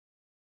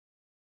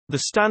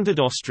The Standard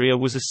Austria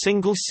was a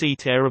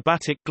single-seat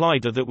aerobatic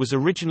glider that was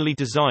originally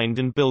designed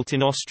and built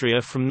in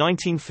Austria from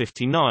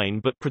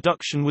 1959, but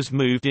production was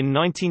moved in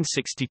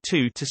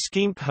 1962 to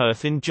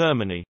Schempp-Hirth in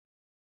Germany.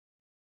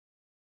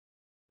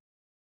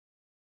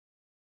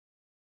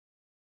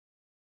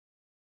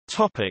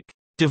 Topic: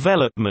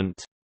 Development.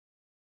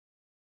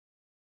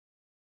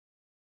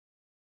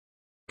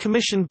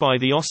 Commissioned by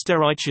the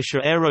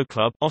Österreichischer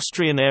Aeroclub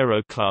Austrian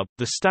Aero Club,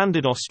 the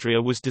Standard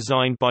Austria was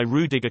designed by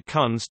Rüdiger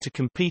Kunz to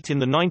compete in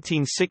the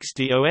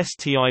 1960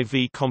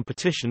 OSTIV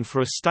competition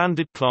for a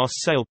standard class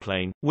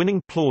sailplane, winning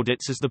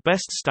plaudits as the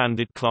best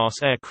standard class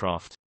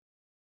aircraft.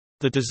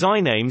 The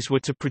design aims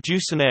were to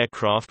produce an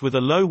aircraft with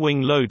a low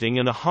wing loading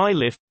and a high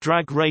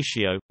lift-drag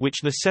ratio,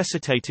 which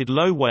necessitated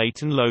low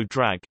weight and low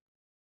drag.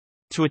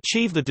 To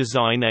achieve the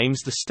design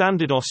aims, the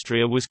Standard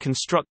Austria was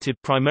constructed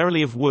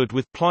primarily of wood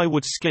with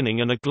plywood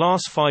skinning and a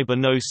glass fiber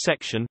nose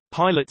section,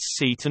 pilot's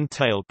seat and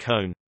tail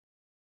cone.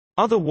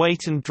 Other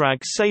weight and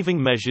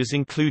drag-saving measures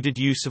included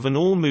use of an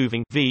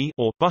all-moving V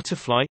or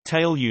butterfly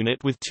tail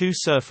unit with two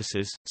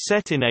surfaces,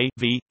 set in a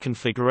V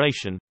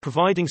configuration,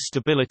 providing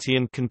stability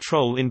and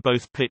control in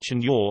both pitch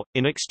and yaw,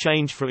 in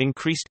exchange for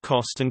increased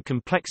cost and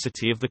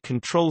complexity of the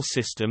control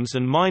systems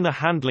and minor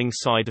handling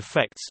side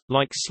effects,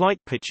 like slight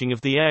pitching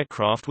of the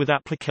aircraft with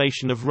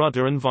application of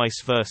rudder and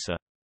vice versa.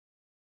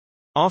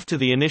 After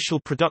the initial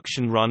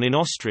production run in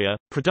Austria,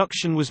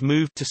 production was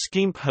moved to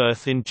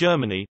Schempp-Hirth in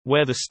Germany,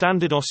 where the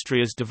Standard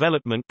Austria's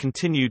development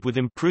continued with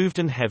improved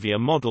and heavier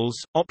models,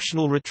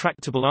 optional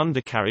retractable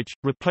undercarriage,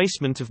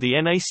 replacement of the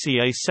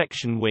NACA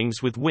section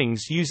wings with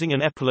wings using an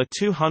Eppler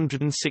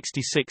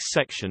 266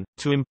 section,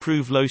 to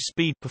improve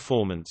low-speed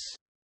performance.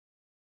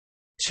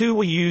 Two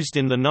were used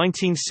in the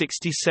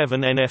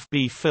 1967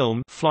 NFB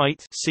film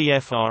Flight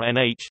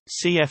CFRNH,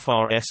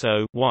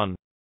 CFRSO-1.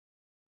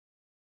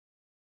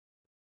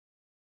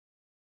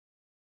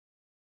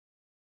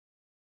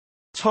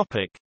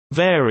 Topic: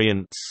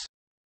 Variants.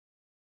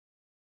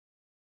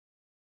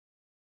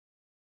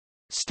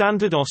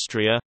 Standard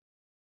Austria.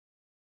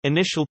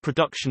 Initial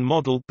production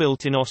model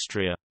built in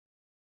Austria.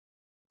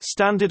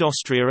 Standard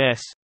Austria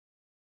S.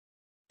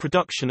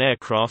 Production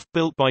aircraft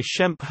built by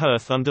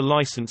Schempp-Hirth under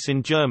license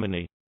in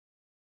Germany.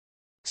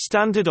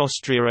 Standard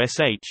Austria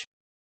SH.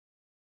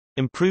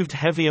 Improved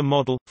heavier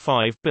model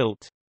 5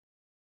 built.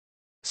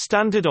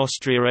 Standard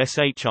Austria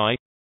SHI.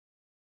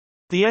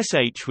 The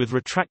SH with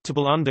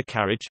retractable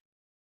undercarriage.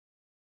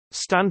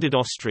 Standard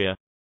Austria.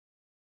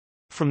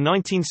 From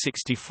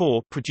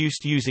 1964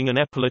 produced using an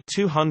Eppler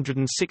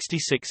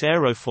 266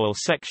 aerofoil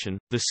section,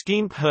 the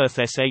Schempp-Hirth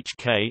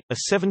SHK, a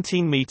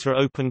 17-meter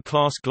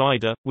open-class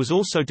glider, was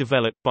also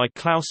developed by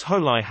Klaus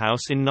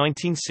Holyhaus in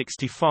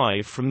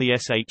 1965 from the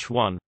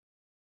SH-1.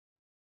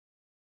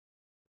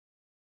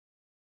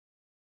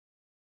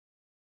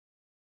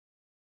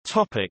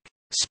 Topic: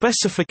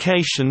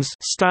 Specifications.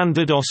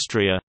 Standard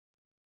Austria.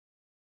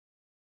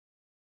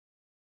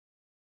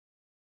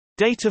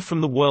 Data from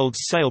the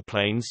world's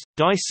sailplanes,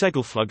 Die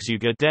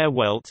Segelflugzeuge der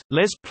Welt,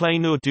 les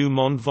planeurs du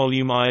monde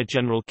volume I.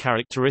 General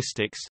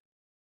characteristics.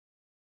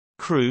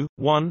 Crew,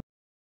 1.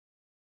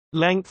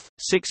 Length,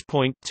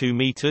 6.2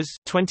 meters,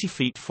 20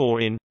 feet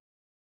 4 in.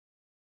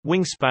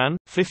 Wingspan,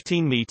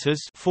 15 meters,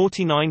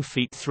 49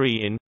 feet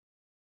 3 in.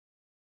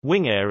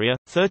 Wing area,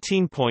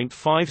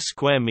 13.5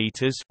 square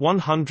meters,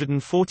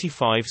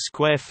 145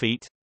 square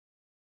feet.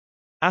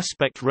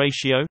 Aspect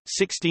ratio,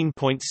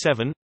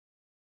 16.7.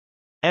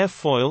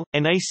 Airfoil,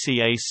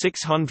 NACA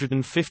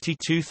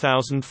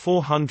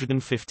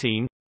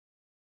 652,415.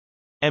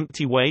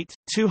 Empty weight,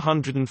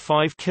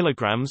 205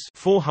 kilograms,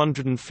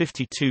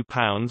 452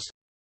 pounds.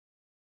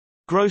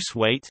 Gross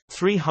weight,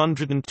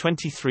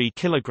 323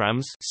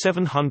 kilograms,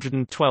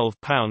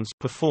 712 pounds.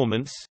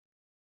 Performance.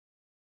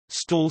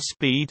 Stall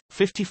speed,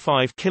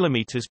 55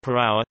 kilometers per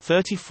hour,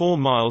 34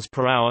 miles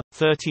per hour,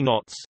 30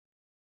 knots.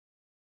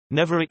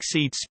 Never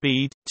exceed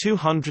speed,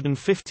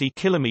 250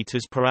 km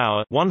per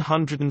hour,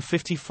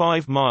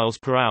 155 miles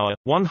per hour,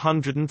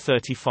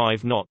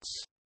 135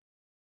 knots.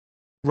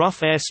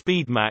 Rough air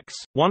speed max,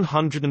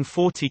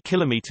 140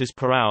 km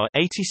per hour,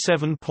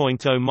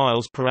 87.0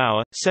 miles per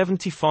hour,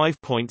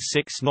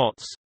 75.6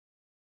 knots.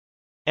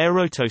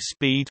 Aeroto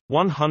speed,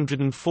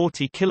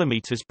 140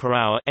 km per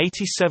hour,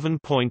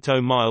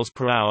 87.0 miles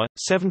per hour,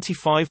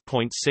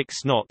 75.6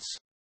 knots.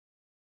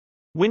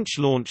 Winch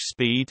launch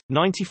speed,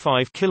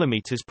 95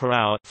 km per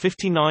hour,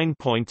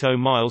 59.0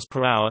 miles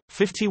per hour,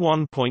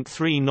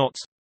 51.3 knots.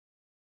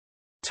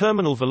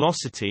 Terminal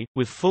velocity,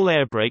 with full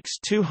air brakes,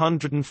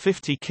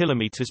 250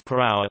 km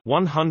per hour,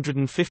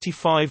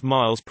 155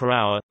 miles per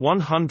hour,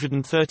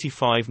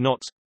 135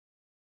 knots.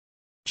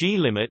 G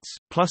limits,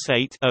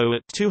 +8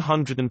 at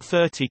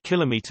 230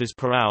 km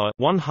per hour,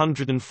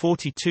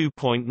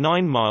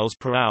 142.9 miles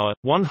per hour,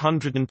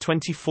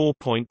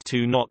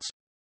 124.2 knots.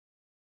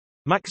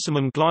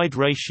 Maximum glide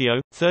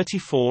ratio,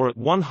 34 at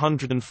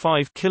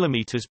 105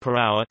 km per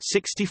hour,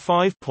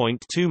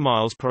 65.2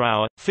 miles per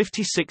hour,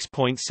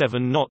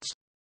 56.7 knots.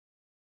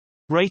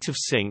 Rate of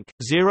sink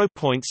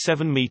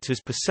 0.7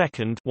 meters per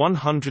second,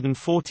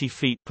 140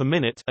 feet per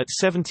minute at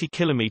 70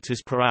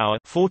 kilometers per hour,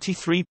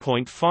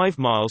 43.5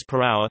 miles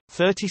per hour,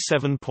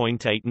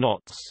 37.8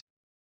 knots.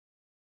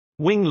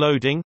 Wing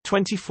loading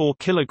 24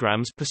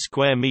 kilograms per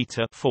square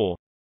meter,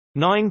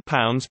 4.9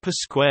 pounds per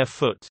square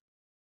foot.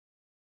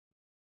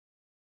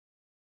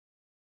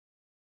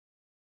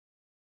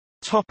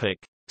 Topic: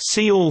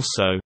 See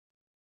also.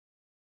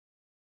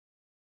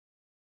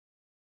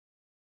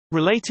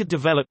 Related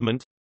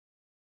development.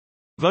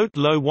 Vote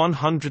low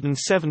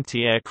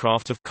 170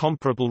 aircraft of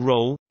comparable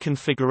role,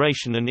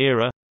 configuration and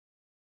era.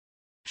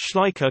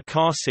 Schleicher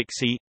Car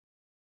 6E,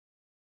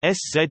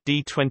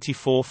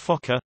 SZD-24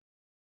 Fokker.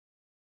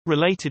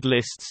 Related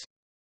lists.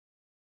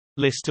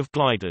 List of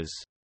gliders.